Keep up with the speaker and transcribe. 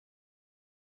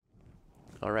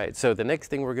All right, so the next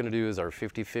thing we're gonna do is our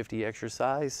 50-50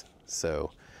 exercise.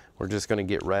 So we're just gonna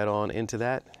get right on into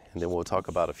that, and then we'll talk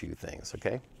about a few things,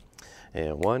 okay?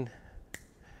 And 1,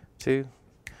 2,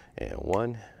 and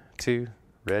 1, 2,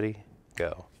 ready,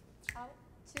 go. Out,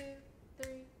 2,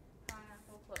 3,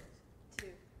 pineapple close. 2,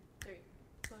 3,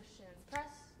 push and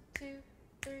press. 2,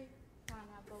 3,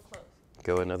 pineapple close.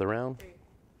 Go another round. 3,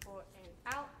 4,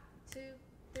 and out. 2,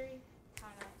 3,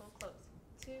 pineapple close.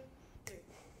 2, 3,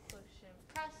 push and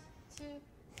press. 2,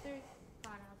 3,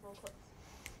 pineapple close.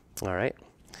 All right.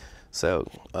 So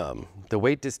the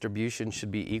weight distribution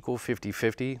should be equal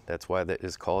 50-50. That's why that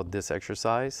is called this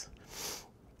exercise.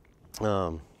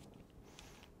 Well,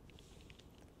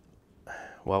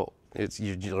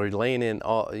 you're laying in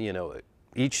all, you know,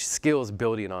 each skill is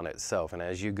building on itself. And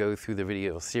as you go through the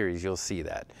video series, you'll see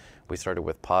that. We started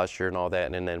with posture and all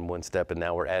that, and then one step, and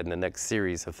now we're adding the next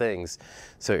series of things.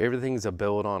 So everything's a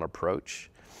build on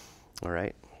approach. All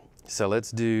right. So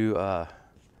let's do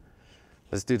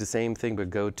the same thing, but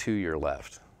go to your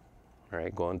left. All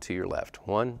right, going to your left.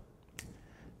 1,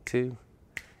 2,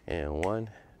 and 1,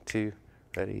 2,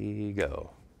 ready,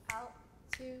 go. Out,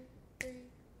 2, 3,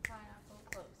 pineapple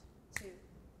close. 2,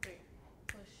 3,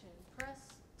 push and press.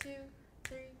 2,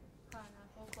 3,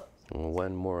 pineapple close. And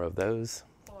one more of those.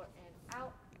 4 and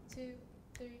out. 2,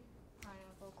 3,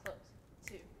 pineapple close.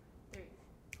 2, 3,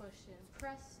 push and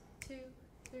press. 2,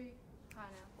 3,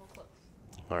 pineapple close.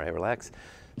 All right, relax.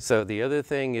 So the other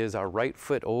thing is our right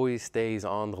foot always stays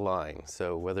on the line.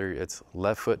 So whether it's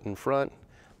left foot in front,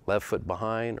 left foot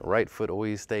behind, right foot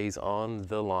always stays on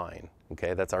the line.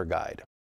 Okay, that's our guide.